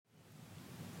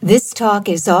This talk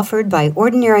is offered by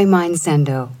Ordinary Mind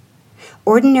Zendo.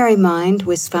 Ordinary Mind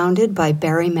was founded by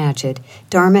Barry Magid,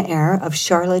 Dharma heir of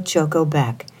Charlotte Joko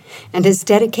Beck, and is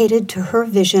dedicated to her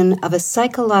vision of a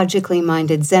psychologically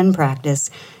minded Zen practice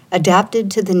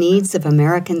adapted to the needs of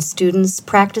American students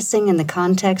practicing in the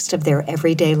context of their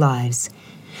everyday lives.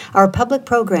 Our public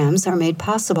programs are made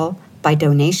possible by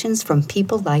donations from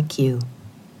people like you.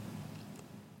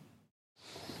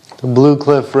 The Blue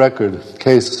Cliff Record,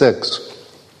 Case 6.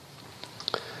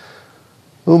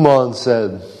 Uman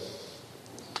said,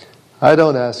 I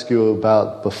don't ask you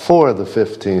about before the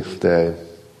 15th day.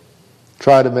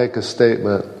 Try to make a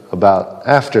statement about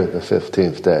after the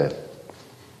 15th day.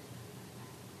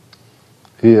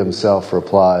 He himself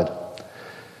replied,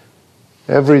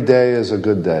 every day is a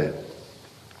good day.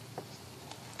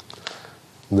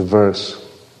 The verse,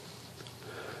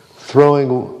 throwing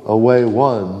away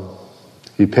one,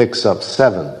 he picks up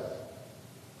 7.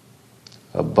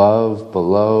 Above,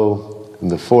 below, in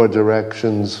the 4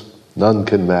 directions, none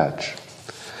can match.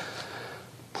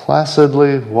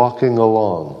 Placidly walking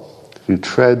along, he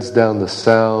treads down the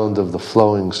sound of the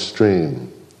flowing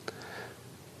stream.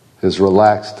 His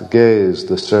relaxed gaze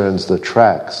discerns the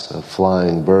tracks of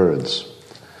flying birds.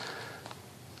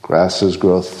 Grasses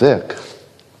grow thick,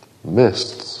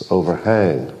 mists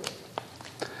overhang.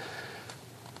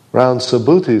 Round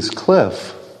Subuti's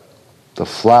cliff, the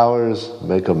flowers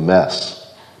make a mess.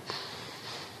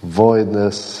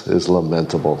 Voidness is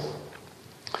lamentable.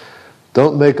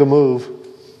 Don't make a move.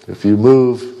 If you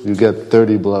move, you get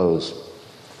 30 blows.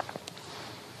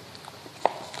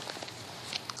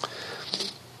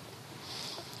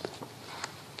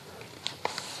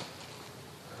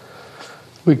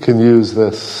 We can use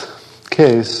this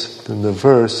case in the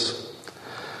verse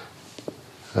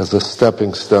as a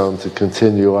stepping stone to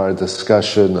continue our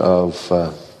discussion of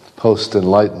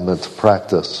post-enlightenment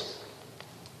practice.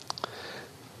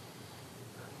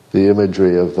 The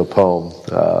imagery of the poem,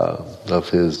 of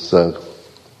his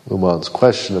Uman's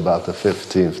question about the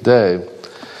 15th day,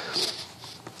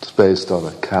 is based on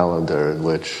a calendar in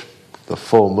which the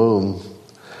full moon,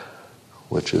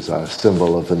 which is our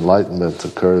symbol of enlightenment,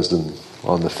 occurs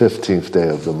on the 15th day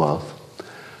of the month.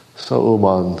 So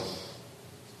Uman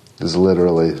is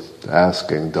literally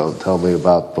asking, don't tell me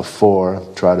about before,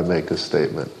 try to make a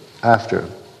statement after.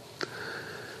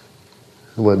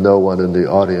 When no one in the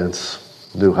audience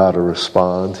knew how to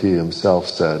respond, he himself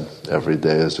said, every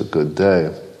day is a good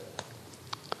day.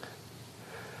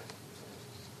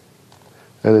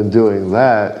 And in doing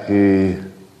that, he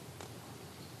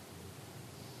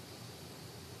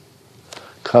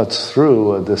cuts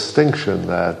through a distinction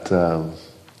that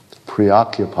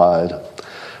preoccupied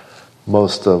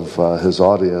most of his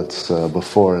audience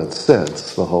before and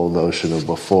since, the whole notion of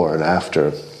before and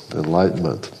after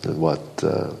enlightenment and what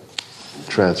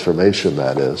transformation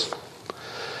that is.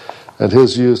 And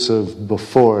his use of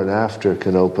before and after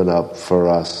can open up for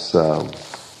us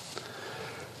other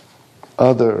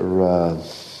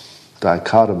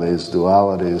dichotomies,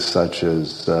 dualities, such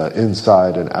as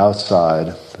inside and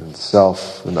outside, and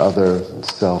self and other, and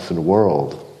self and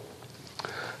world.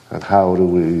 And how do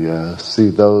we see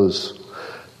those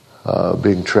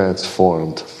being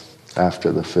transformed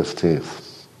after the 15th?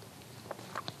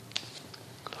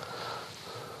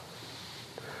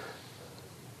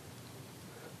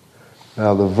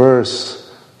 Now the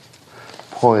verse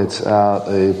points out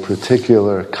a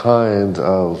particular kind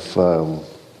of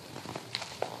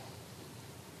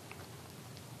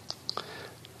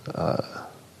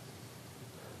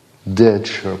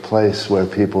ditch or place where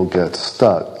people get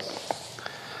stuck.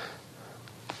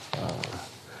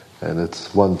 And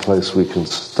it's one place we can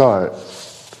start,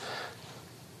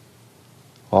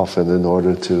 often in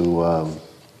order to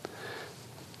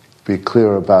be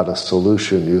clear about a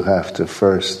solution. You have to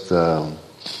first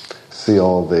see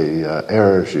all the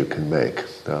errors you can make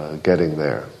getting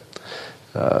there.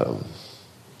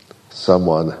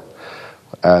 Someone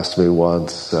asked me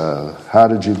once, how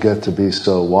did you get to be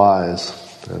so wise?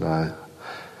 And I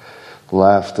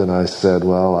laughed and I said,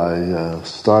 well, I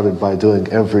started by doing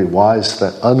every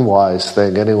unwise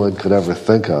thing anyone could ever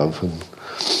think of, and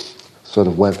sort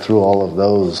of went through all of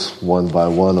those one by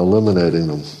one, eliminating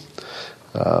them.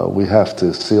 We have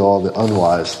to see all the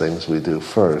unwise things we do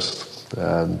first.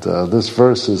 And this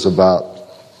verse is about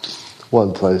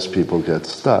one place people get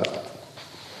stuck. It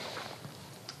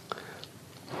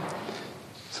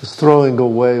says, throwing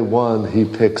away one, he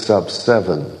picks up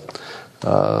 7.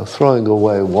 Throwing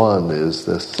away one is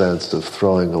this sense of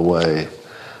throwing away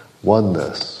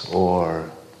oneness,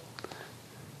 or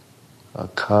a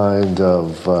kind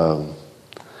of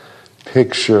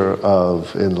picture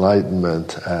of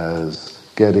enlightenment as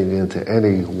getting into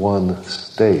any one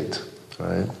state,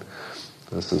 right?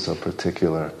 This is a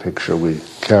particular picture we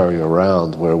carry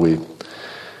around where we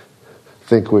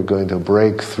think we're going to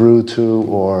break through to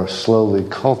or slowly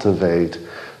cultivate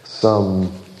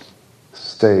some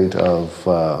state of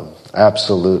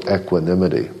absolute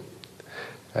equanimity.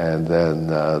 And then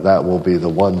that will be the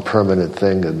one permanent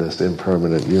thing in this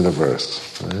impermanent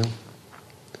universe. Right?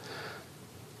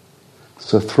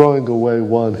 So throwing away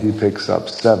one, he picks up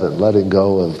seven. Letting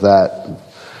go of that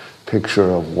picture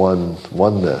of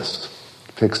oneness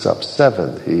picks up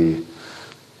seven. He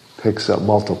picks up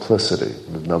multiplicity.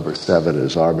 The number seven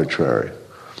is arbitrary.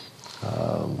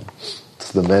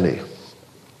 It's the many.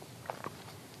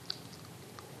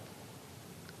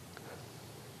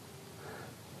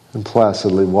 And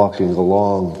placidly walking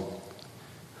along,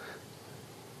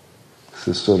 this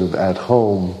is sort of at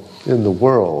home in the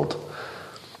world,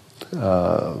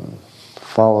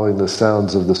 following the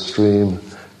sounds of the stream,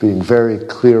 being very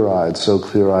clear-eyed, so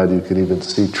clear-eyed you can even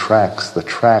see the tracks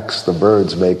the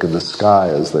birds make in the sky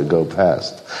as they go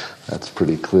past. That's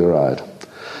pretty clear-eyed.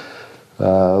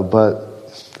 But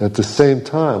at the same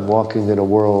time, walking in a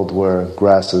world where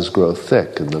grasses grow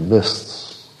thick and the mists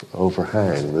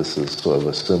overhang. This is sort of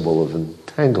a symbol of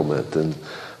entanglement and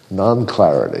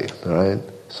non-clarity, right?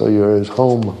 So you're at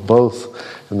home both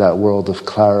in that world of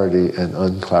clarity and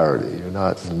unclarity. You're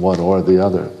not in one or the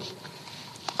other.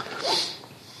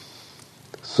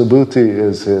 Subhuti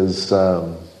is his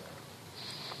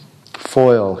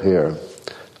foil here.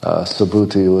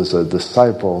 Subhuti was a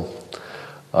disciple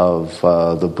of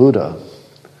the Buddha,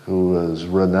 who was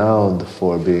renowned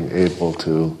for being able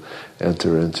to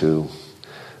enter into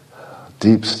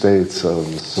deep states of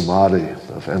samadhi,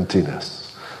 of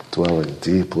emptiness, dwelling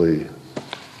deeply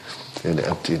in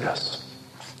emptiness.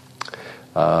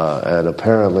 And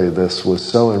apparently this was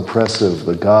so impressive,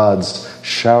 the gods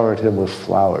showered him with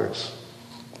flowers.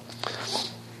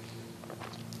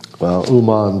 Well,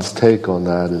 Uman's take on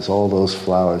that is all those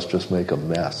flowers just make a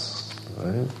mess,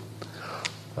 right?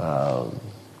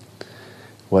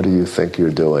 What do you think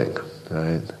you're doing,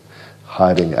 right?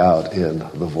 Hiding out in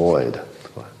the void.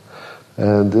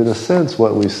 And in a sense,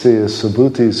 what we see is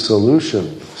Subhuti's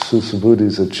solution,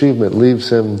 Subhuti's achievement,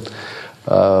 leaves him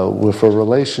with a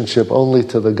relationship only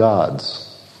to the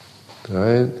gods,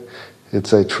 right?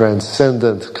 It's a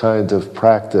transcendent kind of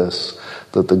practice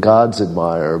that the gods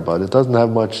admire, but it doesn't have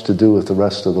much to do with the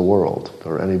rest of the world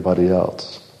or anybody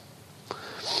else.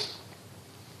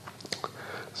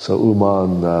 So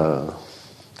Uman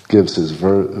gives his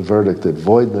verdict that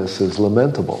voidness is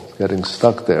lamentable. Getting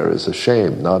stuck there is a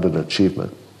shame, not an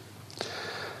achievement.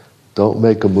 Don't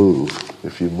make a move.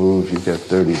 If you move, you get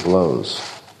 30 blows.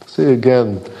 See,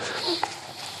 again,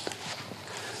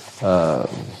 that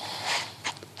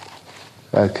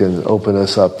can open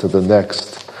us up to the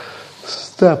next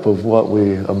step of what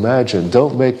we imagine.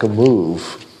 Don't make a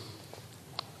move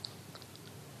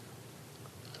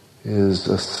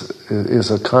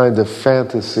is a kind of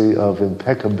fantasy of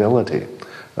impeccability.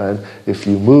 Right? If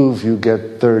you move, you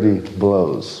get 30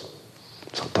 blows.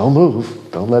 So don't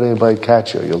move. Don't let anybody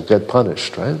catch you. You'll get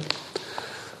punished, right?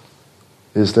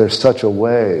 Is there such a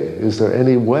way? Is there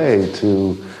any way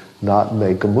to not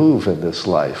make a move in this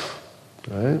life?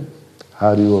 Right?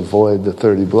 How do you avoid the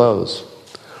 30 blows?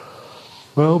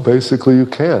 Well, basically you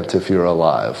can't if you're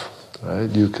alive. Right?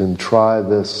 You can try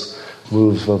this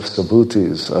moves of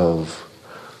Subhutis, of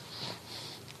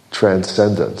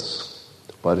transcendence.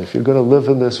 But if you're going to live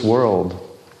in this world,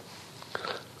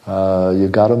 you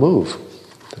got to move.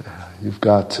 You've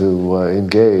got to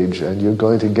engage, and you're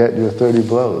going to get your 30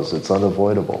 blows. It's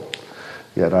unavoidable.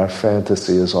 Yet our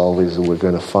fantasy is always that we're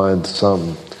going to find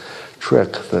some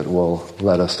trick that will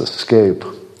let us escape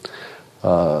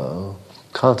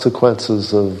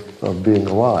consequences of being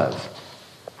alive.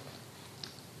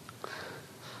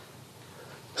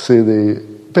 See, the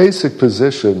basic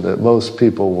position that most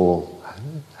people will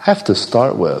have to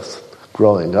start with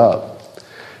growing up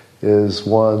is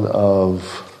one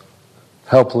of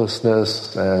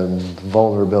helplessness and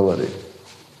vulnerability.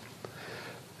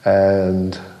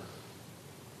 And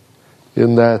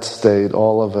in that state,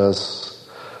 all of us,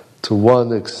 to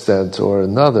one extent or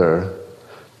another,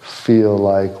 feel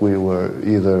like we were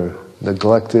either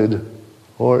neglected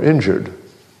or injured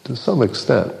to some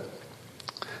extent.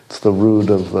 It's the root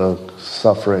of the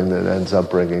suffering that ends up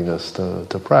bringing us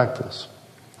to practice.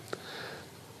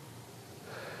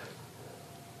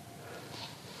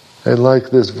 And like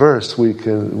this verse,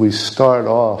 we start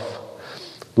off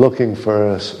looking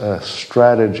for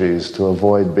strategies to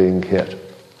avoid being hit.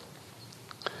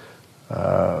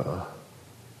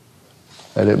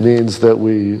 And it means that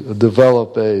we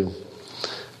develop a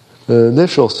the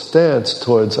initial stance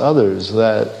towards others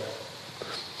that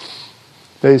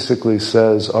basically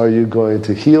says, are you going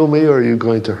to heal me or are you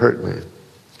going to hurt me?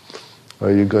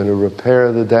 Are you going to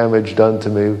repair the damage done to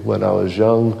me when I was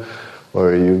young,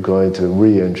 or are you going to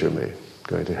re-injure me,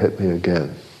 going to hit me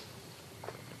again?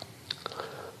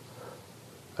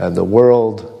 And the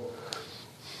world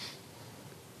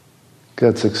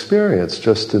gets experienced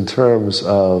just in terms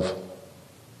of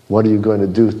what are you going to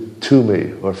do to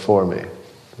me or for me,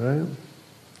 right?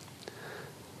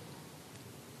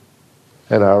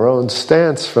 And our own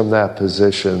stance from that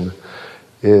position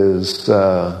is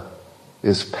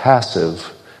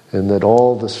passive, in that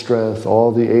all the strength,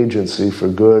 all the agency for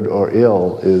good or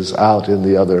ill is out in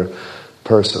the other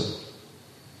person.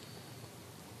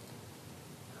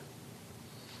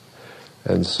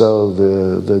 And so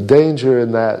the danger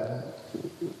in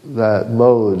that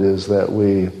mode is that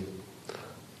we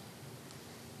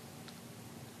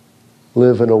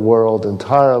live in a world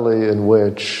entirely in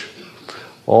which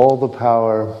all the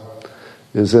power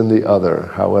is in the other,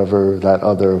 however that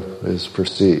other is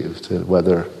perceived,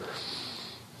 whether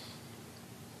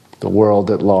the world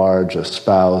at large, a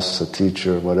spouse, a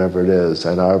teacher, whatever it is.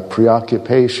 And our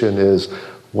preoccupation is,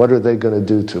 what are they going to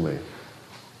do to me?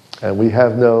 And we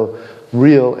have no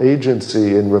real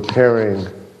agency in repairing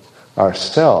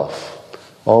ourselves.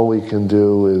 All we can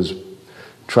do is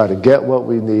try to get what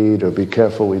we need or be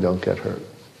careful we don't get hurt.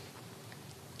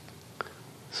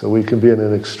 So we can be in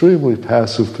an extremely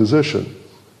passive position.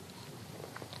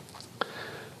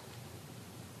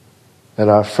 And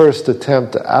our first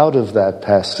attempt out of that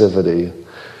passivity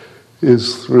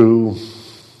is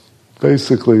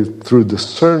basically through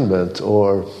discernment,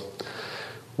 or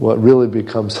what really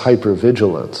becomes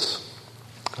hypervigilance.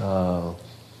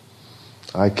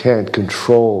 I can't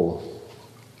control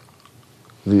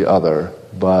the other,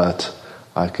 but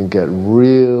I can get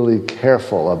really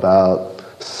careful about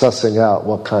sussing out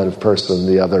what kind of person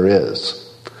the other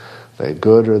is. Are they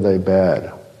good or are they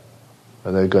bad?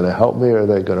 Are they going to help me or are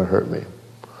they going to hurt me?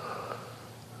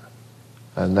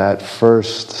 And that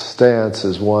first stance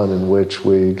is one in which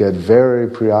we get very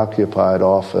preoccupied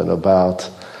often about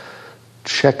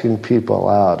checking people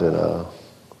out in a,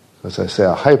 as I say,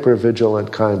 a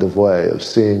hyper-vigilant kind of way of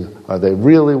seeing, are they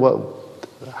really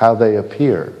how they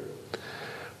appear?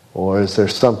 Or is there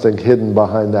something hidden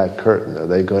behind that curtain? Are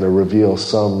they going to reveal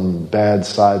some bad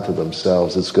side to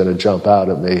themselves that's going to jump out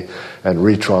at me and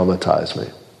re-traumatize me?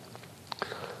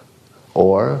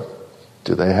 Or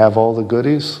do they have all the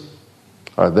goodies?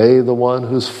 Are they the one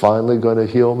who's finally going to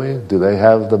heal me? Do they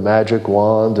have the magic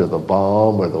wand or the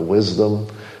balm or the wisdom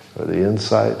or the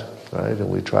insight? Right? And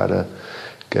we try to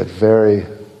get very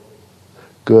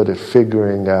good at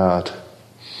figuring out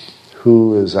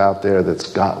who is out there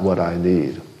that's got what I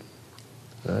need.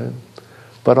 Right?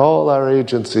 But all our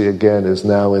agency, again, is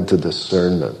now into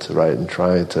discernment, right? And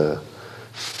trying to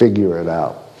figure it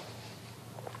out.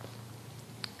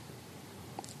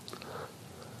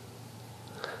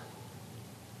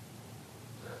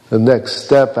 The next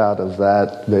step out of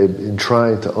that may be in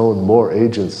trying to own more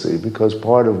agency, because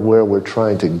part of where we're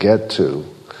trying to get to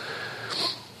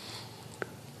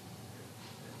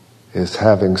is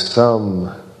having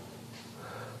some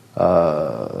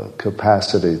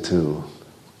capacity to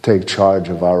take charge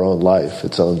of our own life,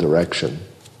 its own direction.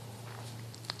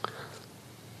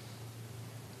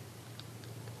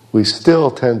 We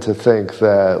still tend to think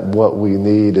that what we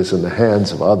need is in the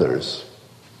hands of others.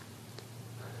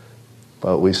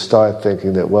 But we start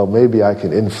thinking that, well, maybe I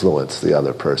can influence the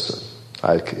other person.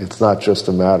 It's not just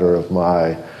a matter of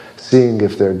my seeing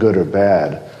if they're good or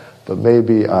bad, but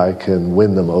maybe I can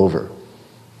win them over.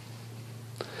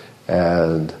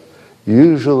 And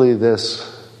usually this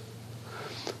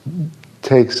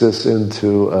takes us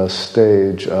into a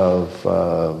stage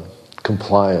of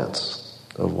compliance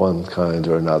of one kind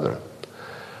or another.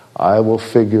 I will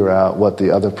figure out what the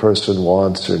other person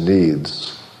wants or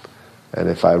needs. And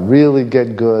if I really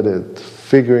get good at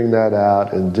figuring that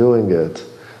out and doing it,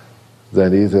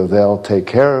 then either they'll take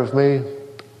care of me,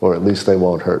 or at least they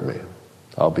won't hurt me.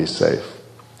 I'll be safe.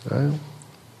 Right?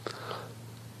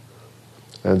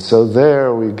 And so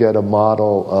there we get a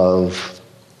model of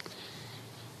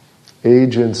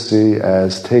agency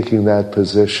as taking that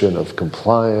position of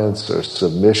compliance or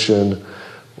submission,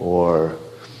 or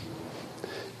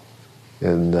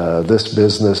in this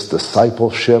business,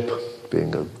 discipleship,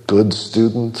 being a good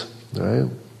student, right?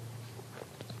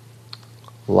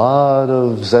 A lot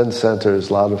of Zen centers,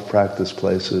 a lot of practice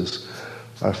places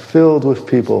are filled with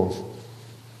people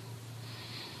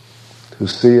who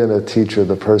see in a teacher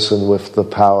the person with the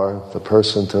power, the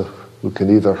person who can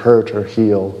either hurt or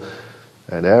heal,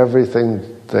 and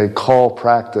everything they call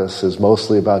practice is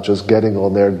mostly about just getting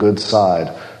on their good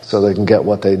side so they can get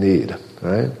what they need,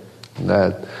 right? And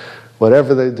that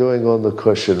whatever they're doing on the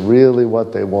cushion, really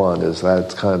what they want is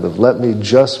that kind of, let me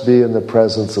just be in the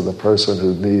presence of the person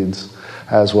who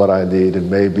has what I need, and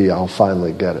maybe I'll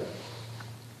finally get it.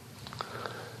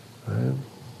 Right?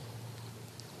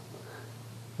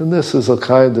 And this is a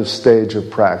kind of stage of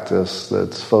practice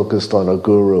that's focused on a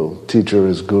guru. Teacher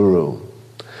is guru,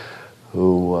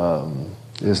 who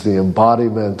is the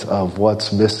embodiment of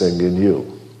what's missing in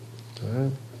you.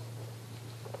 Right?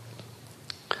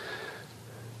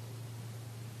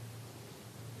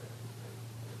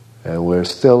 And we're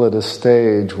still at a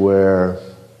stage where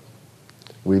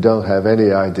we don't have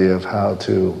any idea of how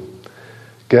to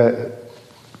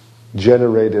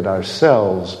generate it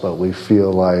ourselves, but we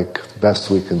feel like the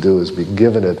best we can do is be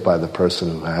given it by the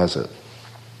person who has it.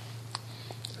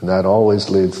 And that always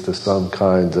leads to some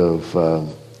kind of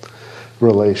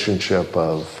relationship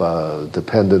of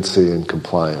dependency and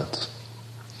compliance.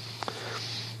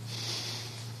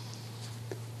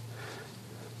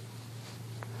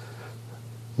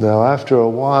 Now, after a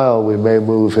while, we may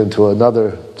move into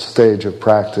another stage of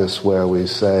practice where we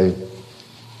say,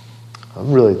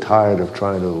 I'm really tired of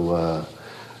trying to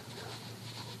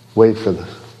wait for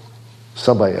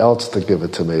somebody else to give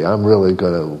it to me. I'm really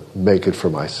going to make it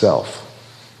for myself.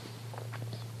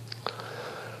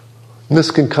 And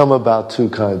this can come about two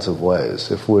kinds of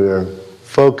ways. If we're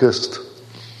focused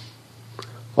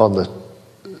on the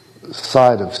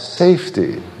side of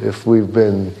safety, if we've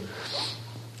been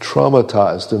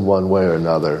traumatized in one way or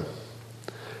another,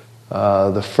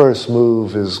 the first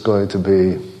move is going to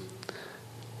be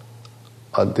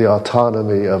the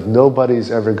autonomy of nobody's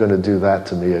ever going to do that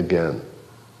to me again.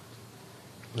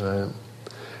 Right?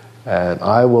 And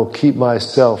I will keep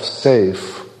myself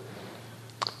safe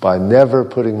by never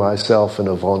putting myself in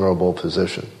a vulnerable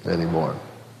position anymore.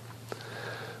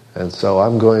 And so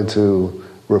I'm going to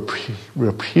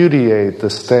repudiate the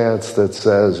stance that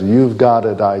says, you've got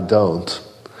it, I don't,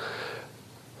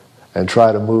 and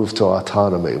try to move to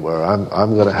autonomy, where I'm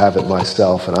going to have it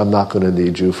myself and I'm not going to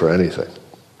need you for anything.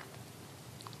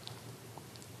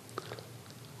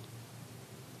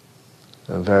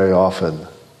 And very often,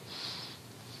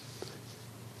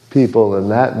 people in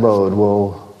that mode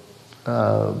will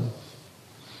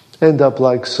end up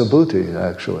like Subhuti,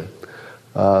 actually.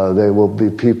 They will be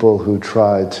people who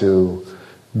try to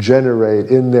generate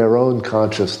in their own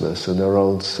consciousness, in their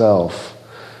own self,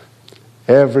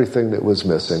 everything that was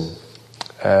missing,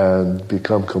 and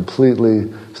become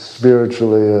completely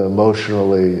spiritually,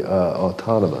 emotionally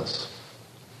autonomous.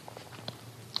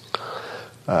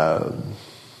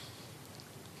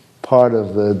 Part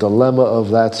of the dilemma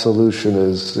of that solution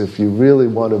is, if you really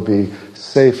want to be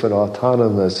safe and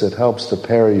autonomous, it helps to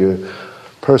pare your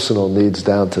personal needs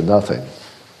down to nothing,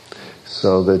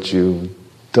 so that you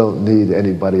don't need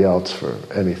anybody else for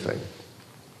anything.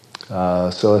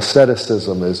 So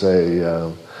asceticism is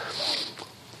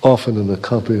often an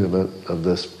accompaniment of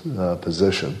this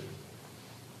position.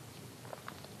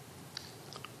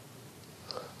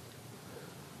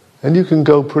 And you can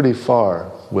go pretty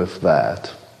far with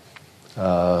that.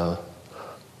 The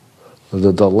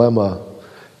dilemma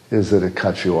is that it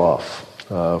cuts you off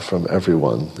from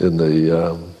everyone in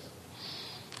the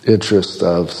interest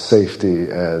of safety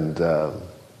and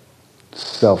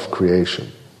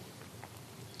self-creation.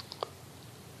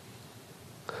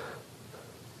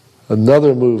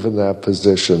 Another move in that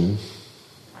position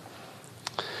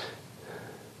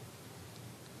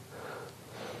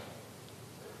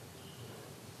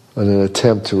in an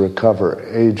attempt to recover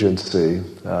agency,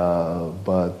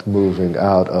 but moving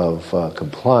out of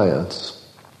compliance.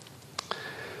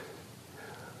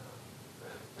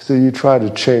 So you try to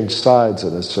change sides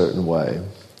in a certain way,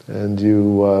 and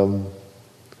you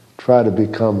try to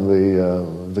become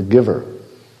the giver.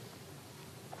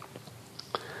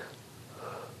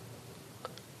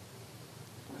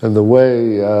 And the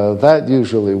way that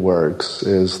usually works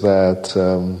is that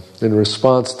in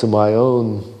response to my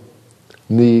own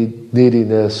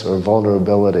neediness or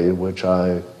vulnerability, which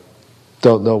I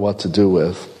don't know what to do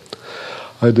with,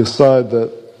 I decide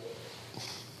that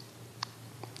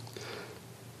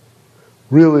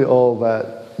really all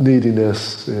that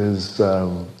neediness is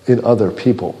in other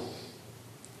people.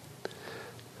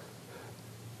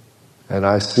 And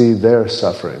I see their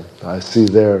suffering, I see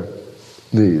their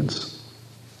needs.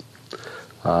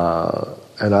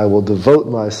 And I will devote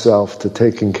myself to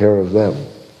taking care of them.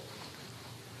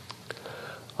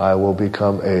 I will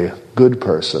become a good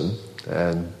person,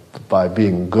 and by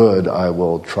being good, I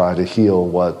will try to heal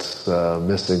what's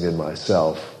missing in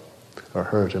myself or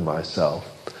hurt in myself.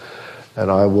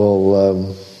 and I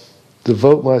will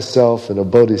devote myself in a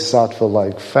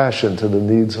bodhisattva-like fashion to the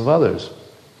needs of others.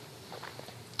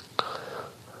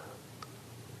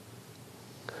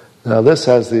 Now this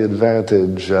has the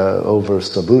advantage over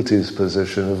Subhuti's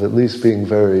position of at least being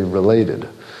very related.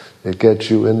 It gets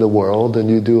you in the world and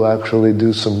you do actually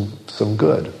do some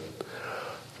good.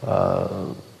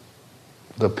 The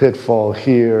pitfall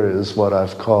here is what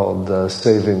I've called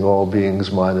saving all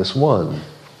beings minus one.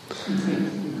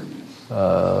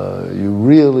 You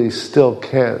really still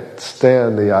can't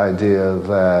stand the idea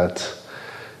that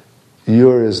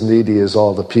you're as needy as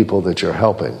all the people that you're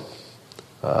helping.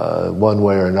 One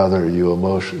way or another,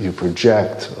 you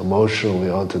project emotionally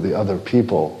onto the other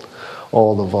people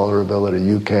all the vulnerability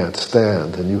you can't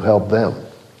stand, and you help them.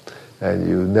 And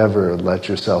you never let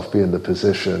yourself be in the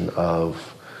position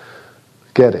of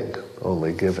getting,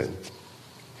 only giving.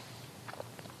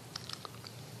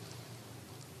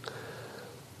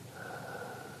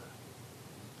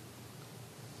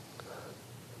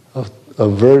 A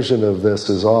version of this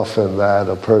is often that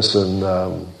a person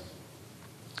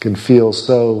can feel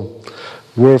so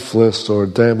worthless or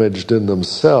damaged in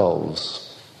themselves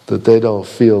that they don't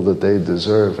feel that they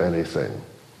deserve anything.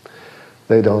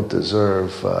 They don't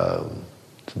deserve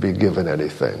to be given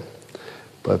anything.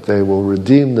 But they will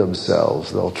redeem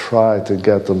themselves. They'll try to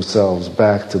get themselves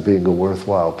back to being a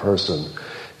worthwhile person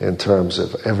in terms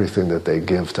of everything that they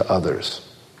give to others.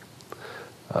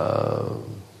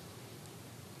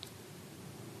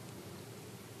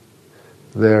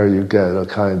 There you get a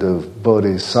kind of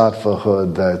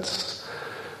bodhisattvahood that's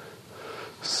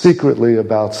secretly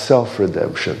about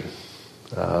self-redemption.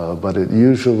 But it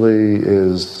usually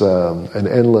is an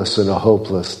endless and a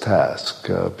hopeless task.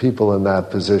 People in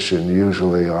that position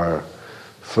usually are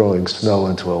throwing snow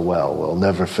into a well. They'll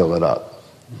never fill it up.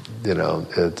 You know,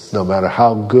 it's no matter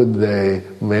how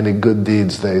many good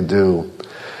deeds they do,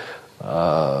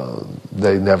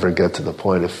 they never get to the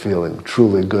point of feeling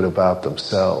truly good about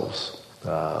themselves.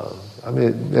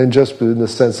 And just in the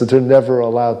sense that they're never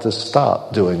allowed to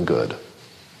stop doing good,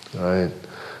 right?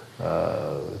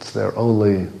 It's their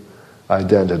only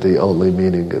identity, only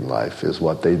meaning in life is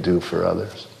what they do for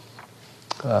others.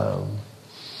 I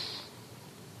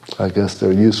guess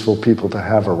they're useful people to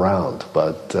have around,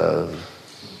 but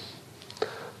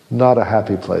not a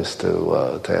happy place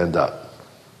to end up.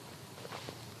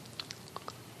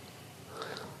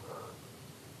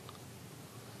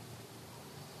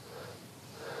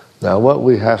 Now, what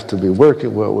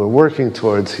we're working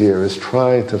towards here is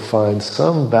trying to find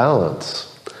some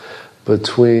balance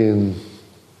between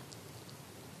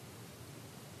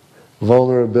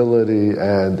vulnerability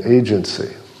and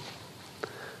agency.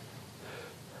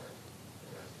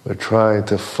 We're trying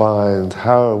to find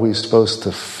how are we supposed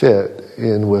to fit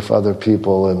in with other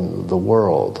people in the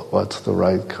world. What's the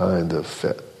right kind of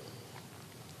fit?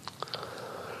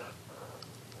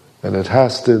 And it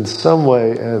has to in some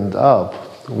way end up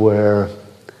where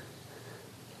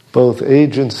both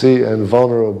agency and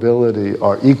vulnerability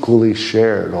are equally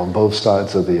shared on both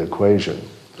sides of the equation,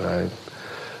 right?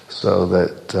 So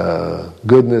that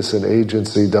goodness and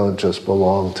agency don't just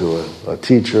belong to a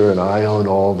teacher and I own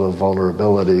all the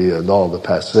vulnerability and all the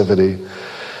passivity,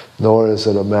 nor is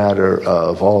it a matter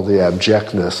of all the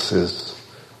abjectness is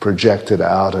projected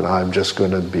out and I'm just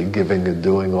going to be giving and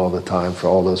doing all the time for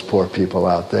all those poor people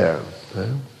out there. Right?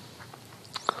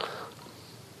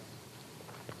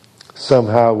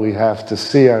 Somehow we have to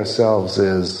see ourselves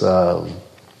as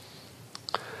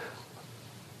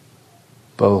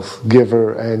both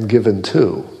giver and given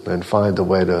to, and find a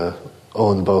way to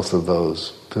own both of those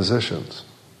positions.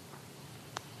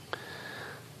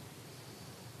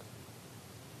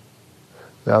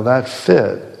 Now that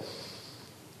fit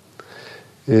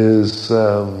is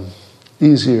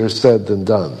easier said than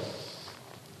done.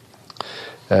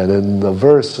 And in the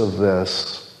verse of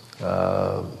this,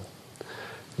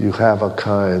 you have a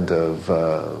kind of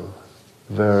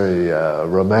very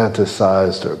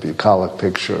romanticized or bucolic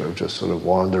picture of just sort of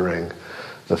wandering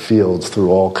the fields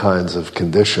through all kinds of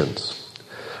conditions,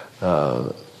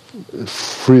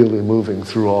 freely moving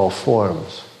through all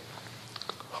forms.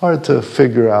 Hard to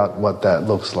figure out what that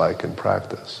looks like in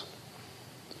practice.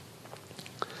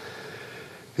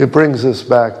 It brings us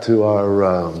back to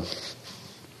our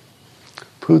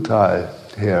Putai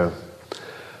here,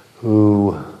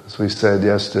 who, as we said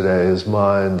yesterday, his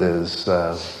mind is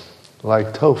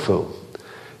like tofu.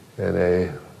 In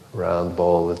a round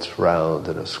bowl, it's round.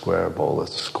 In a square bowl,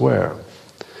 it's square.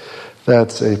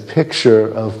 That's a picture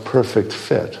of perfect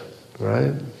fit,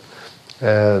 right?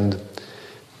 And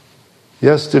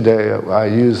yesterday, I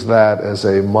used that as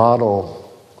a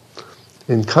model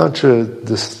in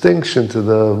contradistinction to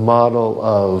the model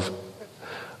of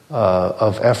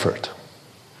effort.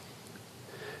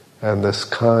 And this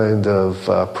kind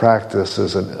of practice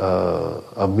is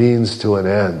a means to an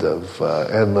end of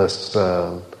endless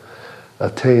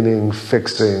attaining,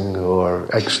 fixing, or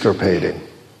extirpating.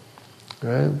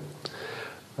 Right?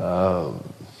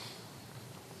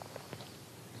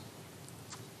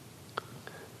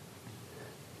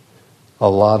 A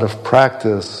lot of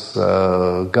practice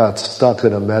got stuck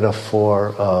in a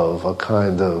metaphor of a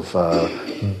kind of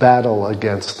battle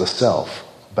against the self,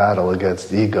 battle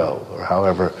against ego, or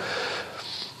however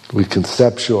we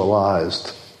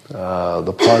conceptualized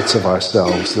the parts of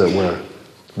ourselves that were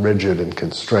rigid and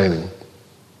constraining.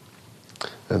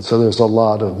 And so there's a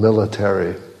lot of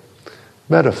military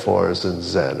metaphors in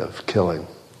Zen of killing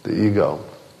the ego.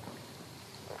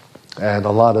 And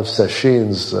a lot of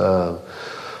sesshins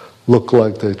look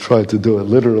like they tried to do it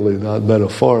literally, not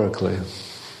metaphorically.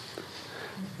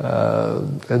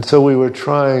 And so we were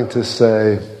trying to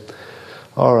say,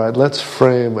 all right, let's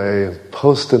frame a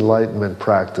post-enlightenment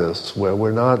practice where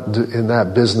we're not in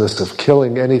that business of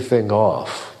killing anything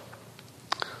off,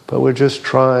 but we're just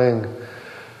trying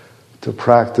to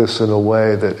practice in a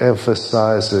way that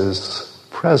emphasizes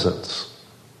presence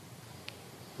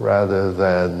rather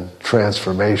than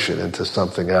transformation into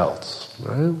something else,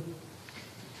 right?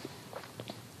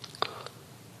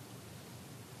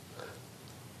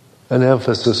 An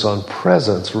emphasis on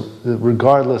presence,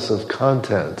 regardless of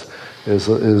content,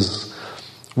 is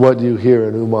what you hear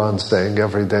in Uman saying,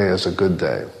 every day is a good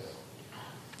day.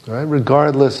 Right?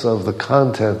 Regardless of the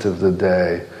content of the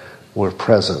day, we're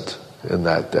present in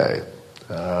that day.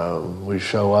 We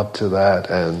show up to that,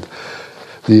 and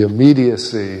the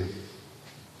immediacy,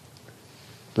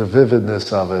 the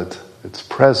vividness of it, its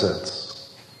presence,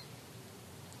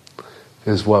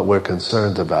 is what we're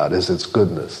concerned about, is its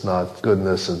goodness, not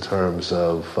goodness in terms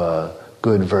of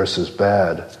good versus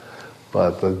bad,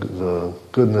 but the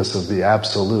goodness of the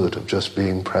absolute, of just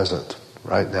being present,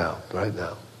 right now. Right?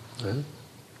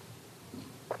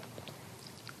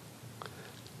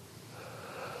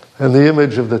 And the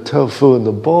image of the tofu in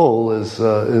the bowl is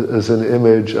an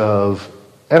image of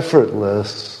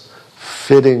effortless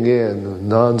fitting in,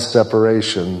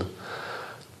 non-separation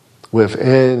with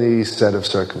any set of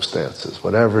circumstances.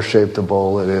 Whatever shape the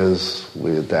bowl it is,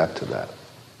 we adapt to that.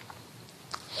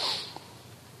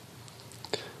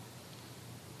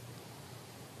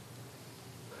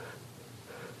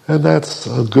 And that's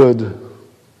a good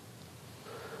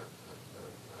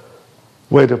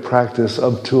way to practice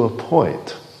up to a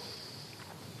point.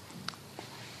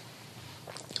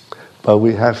 But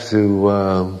we have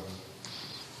to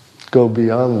go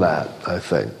beyond that, I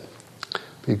think.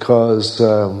 Because,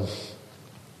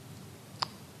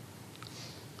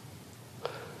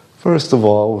 first of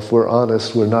all, if we're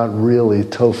honest, we're not really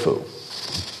tofu.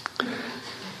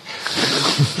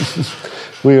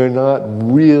 We are not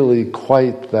really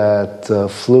quite that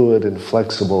fluid and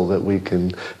flexible that we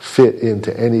can fit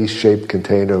into any shaped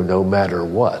container no matter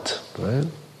what, right?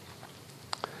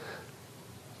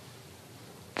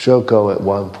 Joko at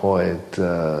one point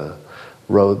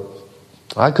wrote,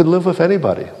 I could live with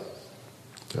anybody.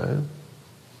 Right?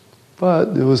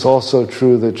 But it was also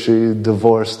true that she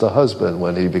divorced the husband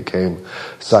when he became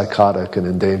psychotic and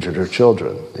endangered her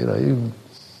children. You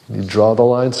draw the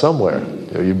line somewhere.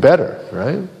 You better,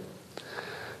 right?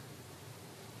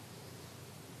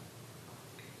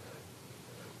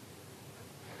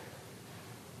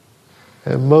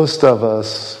 And most of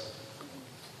us,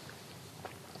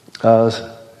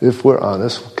 if we're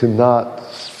honest, cannot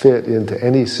fit into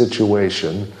any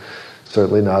situation,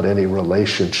 certainly not any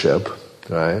relationship,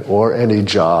 right, or any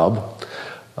job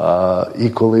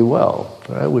equally well,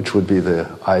 right, which would be the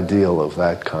ideal of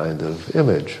that kind of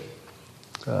image.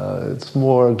 It's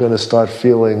more going to start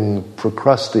feeling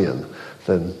Procrustean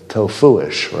than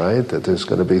tofu-ish, right? That there's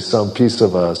going to be some piece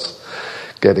of us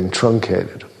getting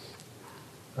truncated.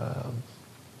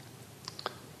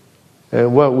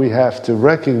 And what we have to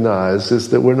recognize is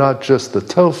that we're not just the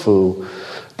tofu,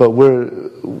 but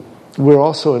we're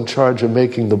also in charge of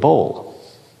making the bowl.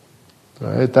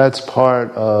 Right? That's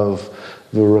part of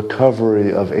the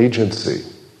recovery of agency,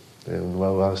 and what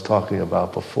I was talking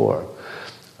about before.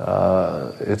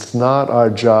 It's not our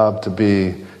job to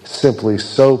be simply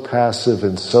so passive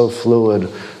and so fluid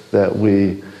that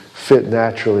we fit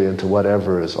naturally into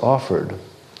whatever is offered.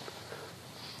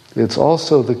 It's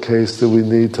also the case that we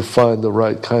need to find the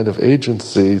right kind of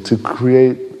agency to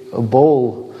create a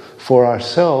bowl for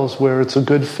ourselves where it's a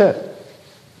good fit.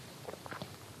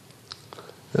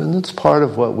 And it's part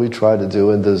of what we try to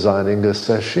do in designing a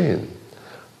sesshin.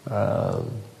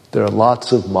 There are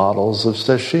lots of models of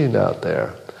sesshin out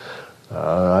there.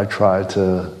 I try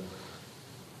to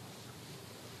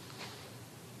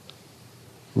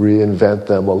reinvent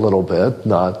them a little bit,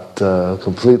 not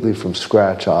completely from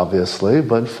scratch, obviously,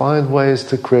 but find ways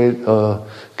to create a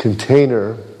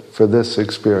container for this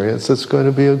experience that's going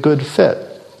to be a good fit.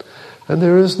 And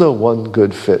there is no one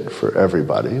good fit for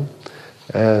everybody.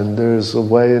 And there's a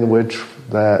way in which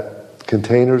that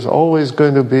container is always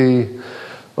going to be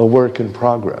a work in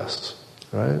progress,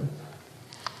 right?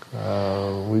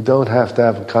 We don't have to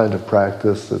have a kind of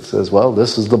practice that says, well,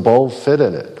 this is the bowl, fit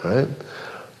in it, right?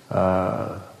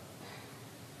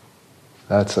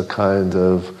 That's a kind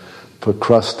of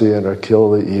procrustean or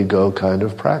kill the ego kind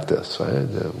of practice, right?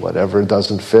 Whatever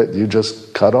doesn't fit, you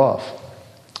just cut off.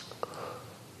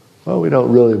 Well, we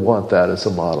don't really want that as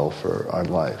a model for our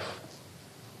life.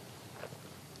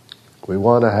 We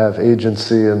want to have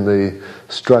agency in the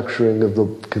structuring of the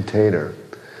container.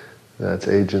 That's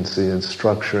agency in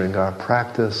structuring our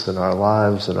practice and our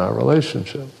lives and our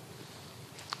relationship.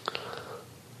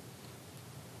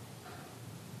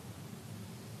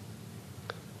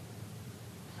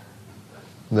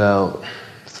 Now,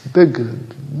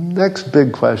 next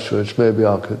big question, which maybe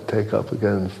I'll take up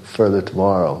again further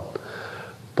tomorrow,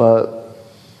 but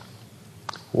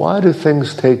why do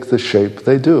things take the shape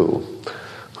they do?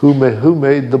 Who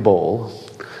made the bowl,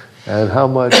 and how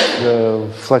much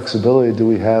flexibility do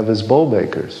we have as bowl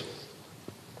makers?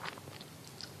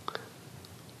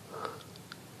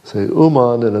 Say,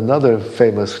 Uman, in another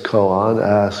famous koan,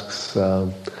 asks,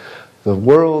 the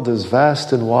world is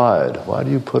vast and wide. Why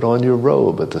do you put on your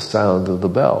robe at the sound of the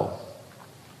bell?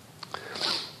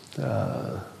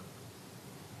 There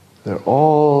are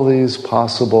all these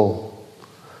possible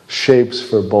shapes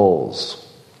for bowls.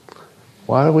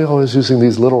 Why are we always using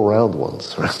these little round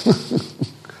ones?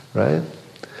 Right?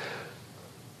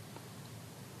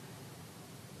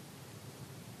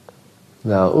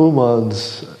 Now,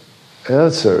 Uman's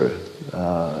answer,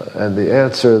 and the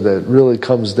answer that really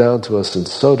comes down to us in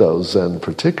Soto Zen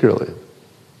particularly,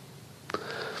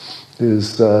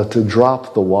 is to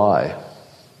drop the why.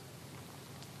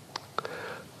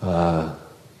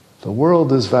 The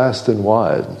world is vast and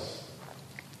wide.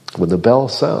 When the bell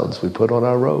sounds, we put on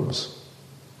our robes.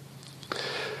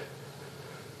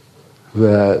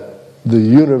 That the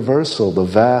universal, the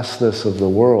vastness of the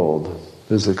world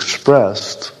is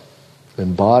expressed,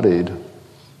 embodied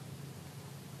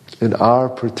in our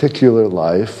particular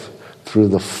life through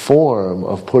the form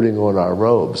of putting on our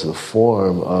robes, the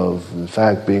form of, in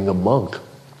fact, being a monk.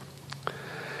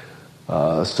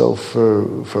 So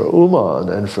for Uman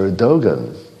and for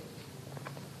Dogen,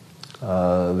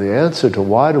 the answer to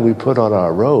why do we put on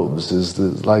our robes is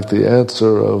like the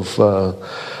answer of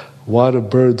why do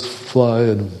birds fly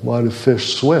and why do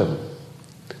fish swim?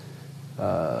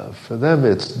 For them,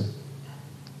 it's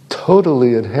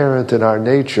totally inherent in our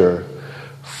nature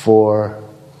for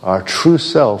our true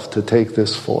self to take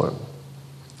this form.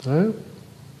 Right?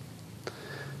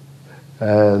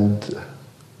 And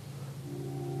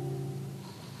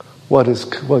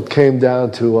what came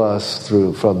down to us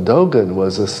from Dogen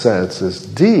was a sense, this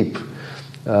deep,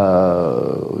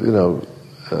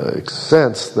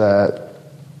 sense that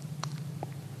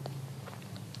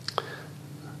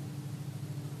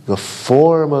the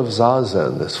form of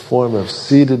Zazen, this form of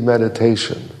seated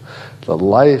meditation, the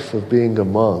life of being a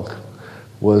monk,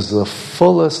 was the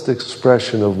fullest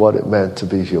expression of what it meant to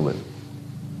be human.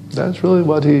 That's really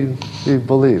what he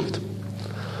believed.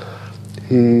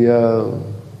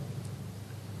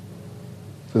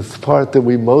 The part that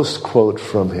we most quote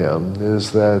from him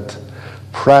is that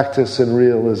practice and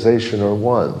realization are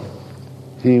one.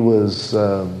 He was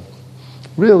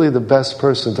really the best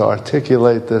person to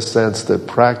articulate this sense that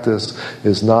practice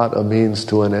is not a means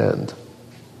to an end.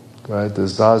 Right? The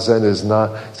Zazen is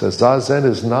not, he says, Zazen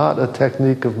is not a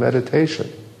technique of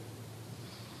meditation.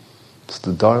 It's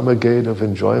the Dharma gate of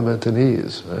enjoyment and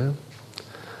ease. Right?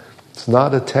 It's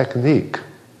not a technique.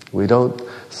 We don't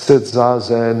sit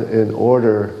Zazen in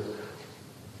order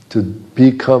to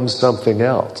become something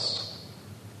else.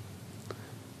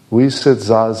 We sit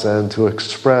Zazen to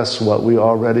express what we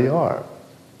already are.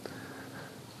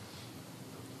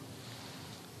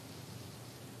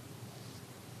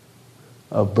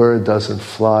 A bird doesn't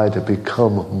fly to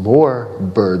become more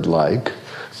bird-like,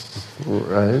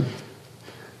 right?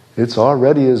 It's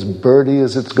already as birdy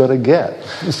as it's going to get.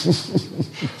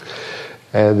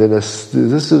 And this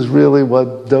is really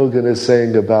what Dogen is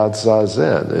saying about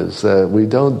Zazen, is that we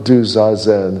don't do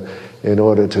Zazen in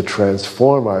order to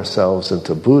transform ourselves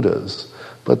into Buddhas,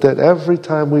 but that every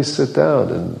time we sit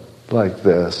down like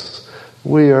this,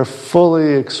 we are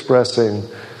fully expressing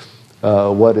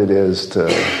what it is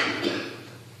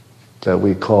that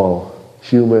we call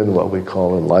human, what we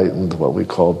call enlightened, what we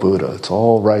call Buddha. It's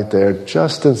all right there,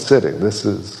 just in sitting.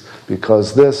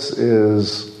 Because this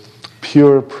is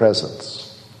pure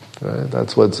presence. Right?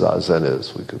 That's what Zazen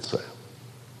is, we could say.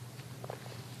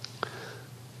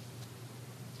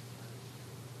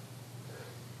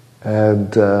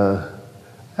 And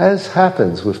as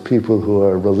happens with people who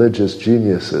are religious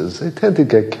geniuses, they tend to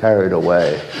get carried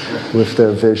away with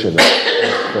their vision of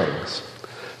things.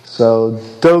 So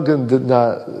Dogen did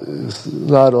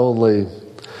not only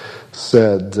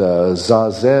said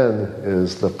Zazen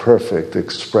is the perfect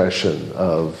expression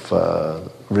of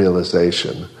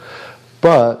realization,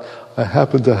 but I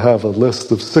happen to have a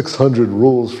list of 600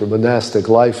 rules for monastic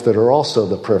life that are also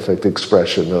the perfect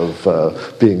expression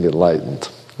of being enlightened.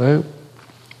 Right?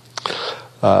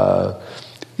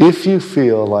 If you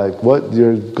feel like what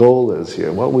your goal is here,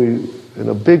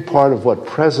 a big part of what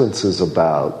presence is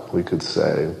about, we could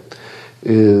say,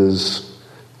 is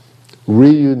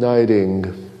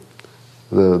reuniting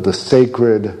the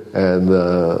sacred and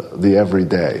the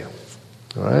everyday.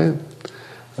 Right?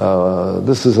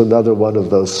 This is another one of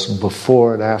those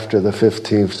before and after the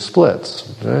 15th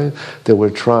splits, right, that we're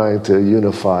trying to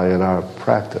unify in our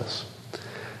practice.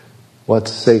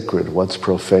 What's sacred? What's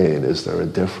profane? Is there a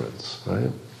difference?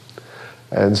 Right?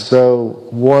 And so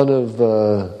one of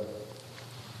the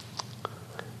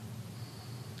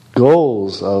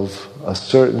goals of a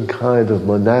certain kind of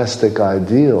monastic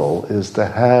ideal is to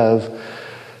have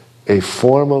a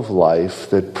form of life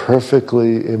that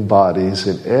perfectly embodies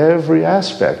in every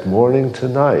aspect, morning to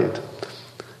night,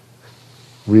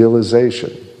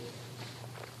 realization,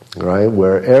 right?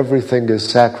 Where everything is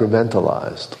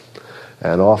sacramentalized.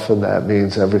 And often that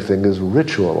means everything is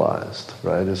ritualized,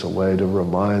 right, as a way to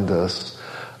remind us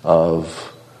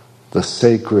of the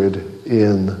sacred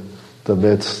in the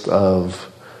midst of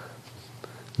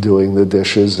doing the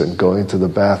dishes and going to the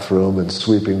bathroom and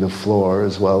sweeping the floor,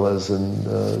 as well as in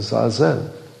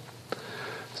Zazen.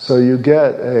 So you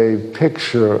get a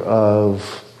picture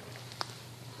of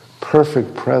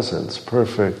perfect presence,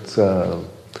 perfect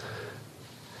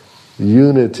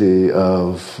unity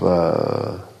of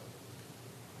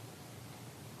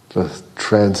the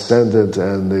transcendent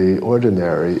and the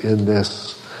ordinary in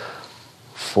this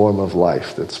form of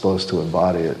life that's supposed to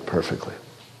embody it perfectly.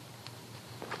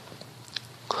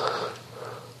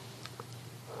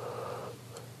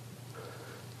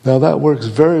 Now that works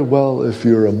very well if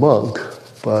you're a monk,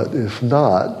 but if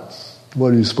not,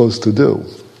 what are you supposed to do?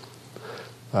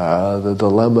 The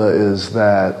dilemma is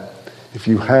that if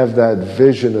you have that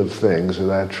vision of things or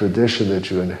that tradition that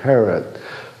you inherit,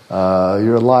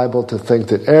 you're liable to think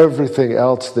that everything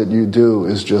else that you do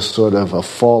is just sort of a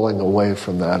falling away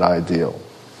from that ideal,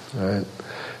 right?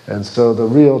 And so the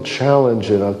real challenge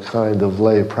in a kind of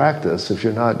lay practice, if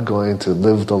you're not going to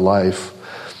live the life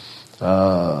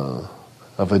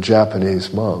of a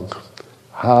Japanese monk,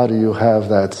 how do you have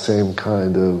that same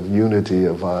kind of unity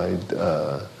of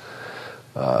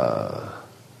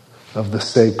the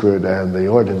sacred and the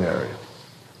ordinary?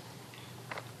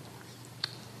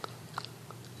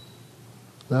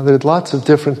 Now, there are lots of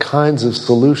different kinds of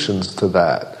solutions to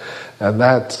that, and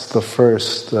that's the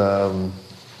first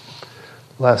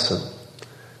lesson,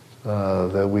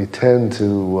 that we tend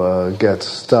to get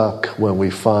stuck when we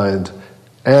find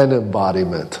an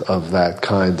embodiment of that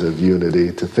kind of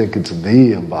unity, to think it's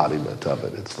the embodiment of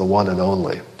it, it's the one and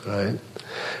only, right?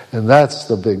 And that's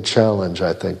the big challenge,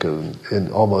 I think,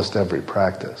 in almost every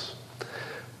practice.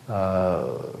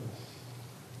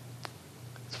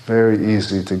 Very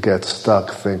easy to get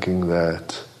stuck thinking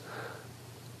that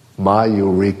my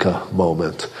eureka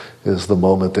moment is the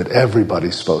moment that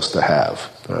everybody's supposed to have,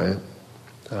 right?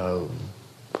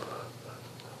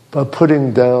 But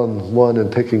putting down one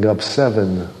and picking up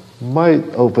seven might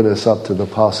open us up to the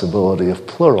possibility of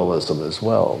pluralism as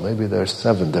well. Maybe there's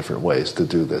 7 different ways to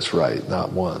do this right,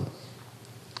 not one.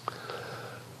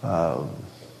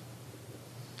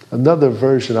 Another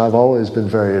version I've always been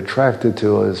very attracted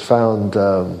to is found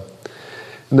in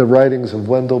the writings of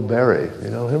Wendell Berry. You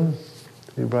know him?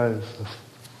 He writes, a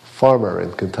farmer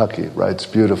in Kentucky, writes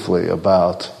beautifully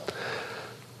about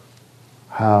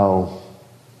how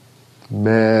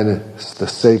man, the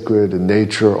sacred, and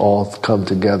nature all come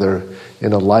together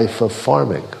in a life of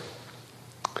farming.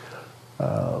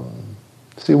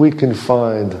 See, we can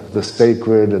find the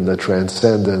sacred and the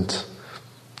transcendent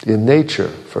in nature,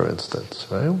 for instance,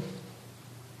 right?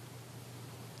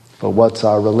 But what's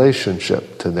our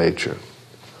relationship to nature?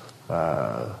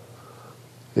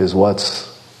 Is what's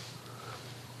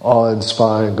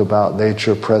awe-inspiring about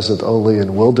nature present only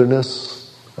in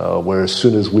wilderness? where as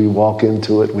soon as we walk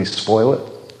into it, we spoil it?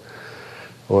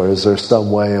 Or is there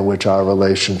some way in which our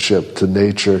relationship to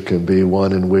nature can be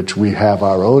one in which we have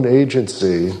our own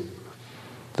agency,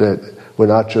 that we're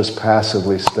not just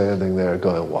passively standing there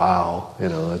going, wow,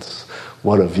 it's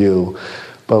what a view,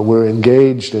 but we're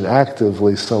engaged in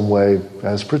actively some way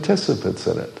as participants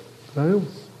in it, right?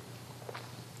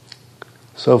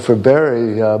 So for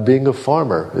Barry, being a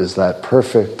farmer is that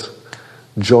perfect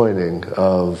joining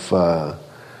of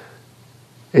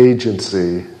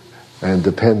agency and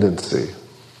dependency.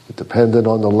 You're dependent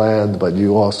on the land, but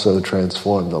you also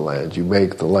transform the land. You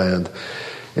make the land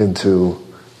into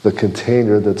the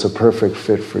container that's a perfect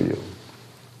fit for you.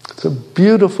 It's a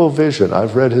beautiful vision.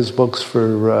 I've read his books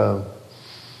for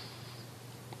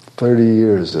 30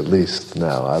 years at least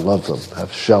now. I love them. I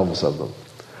have shelves of them.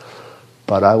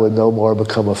 But I would no more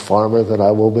become a farmer than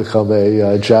I will become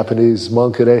a Japanese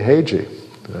monk at Eiheiji.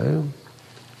 Right?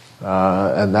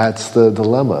 And that's the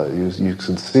dilemma. You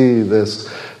can see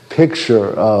this picture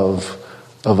of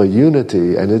a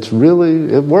unity, and it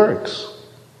works.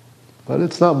 But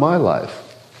it's not my life.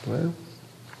 Right?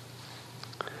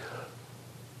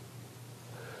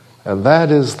 And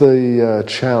that is the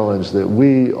challenge that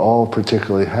we all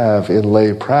particularly have in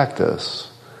lay practice,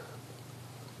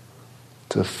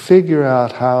 to figure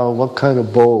out what kind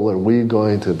of bowl are we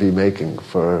going to be making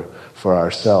for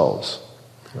ourselves,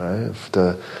 right?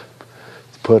 To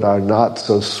put our not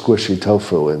so squishy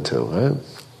tofu into,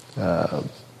 right?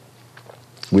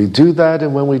 We do that,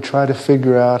 and when we try to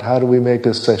figure out how do we make a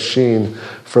sesshin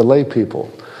for lay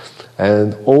people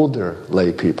and older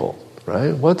lay people,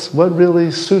 right? What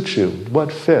really suits you?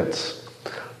 What fits?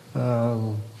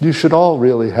 You should all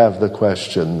really have the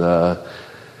question,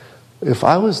 if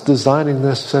I was designing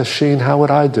this sesshin, how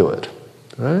would I do it?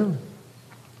 Right?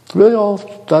 Really,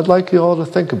 I'd like you all to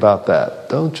think about that.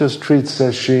 Don't just treat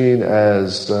sesshin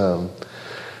as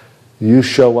you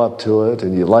show up to it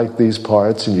and you like these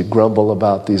parts and you grumble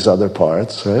about these other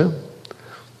parts. Right?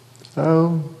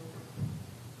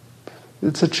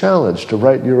 It's a challenge to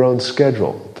write your own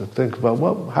schedule, to think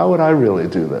about how would I really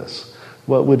do this?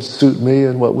 What would suit me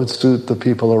and what would suit the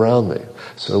people around me?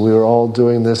 So we are all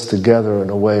doing this together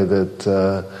in a way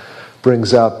that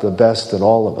brings out the best in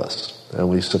all of us, and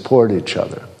we support each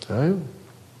other. Right?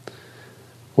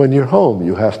 When you're home,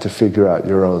 you have to figure out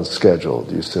your own schedule.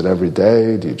 Do you sit every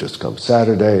day? Do you just come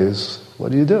Saturdays?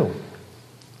 What do you do?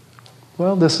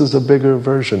 Well, this is a bigger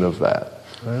version of that.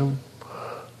 Right?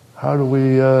 How do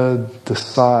we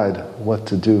decide what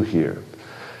to do here?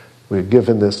 We're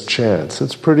given this chance.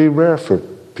 It's pretty rare for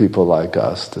people like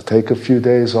us to take a few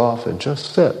days off and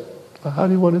just sit. Well, how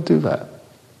do you want to do that?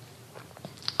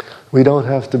 We don't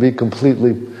have to be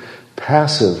completely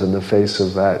passive in the face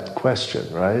of that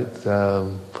question, right? If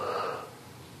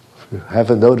you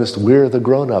haven't noticed, we're the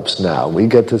grown-ups now. We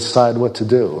get to decide what to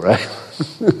do, right?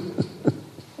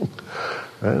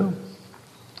 Right?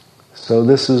 So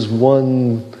this is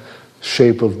one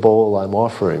shape of bowl I'm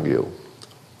offering you.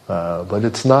 But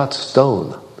it's not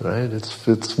stone, right?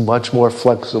 It's much more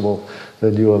flexible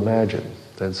than you imagine.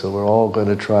 And so we're all going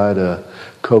to try to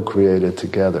co-create it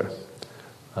together.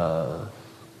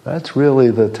 That's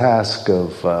really the task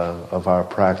of our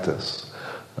practice,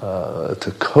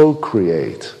 to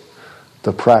co-create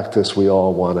the practice we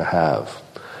all want to have.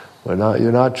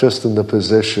 You're not just in the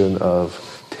position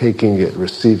of taking it,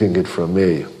 receiving it from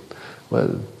me.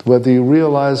 Whether you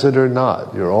realize it or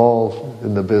not, you're all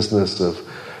in the business of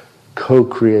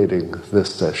co-creating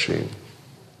this sesshin.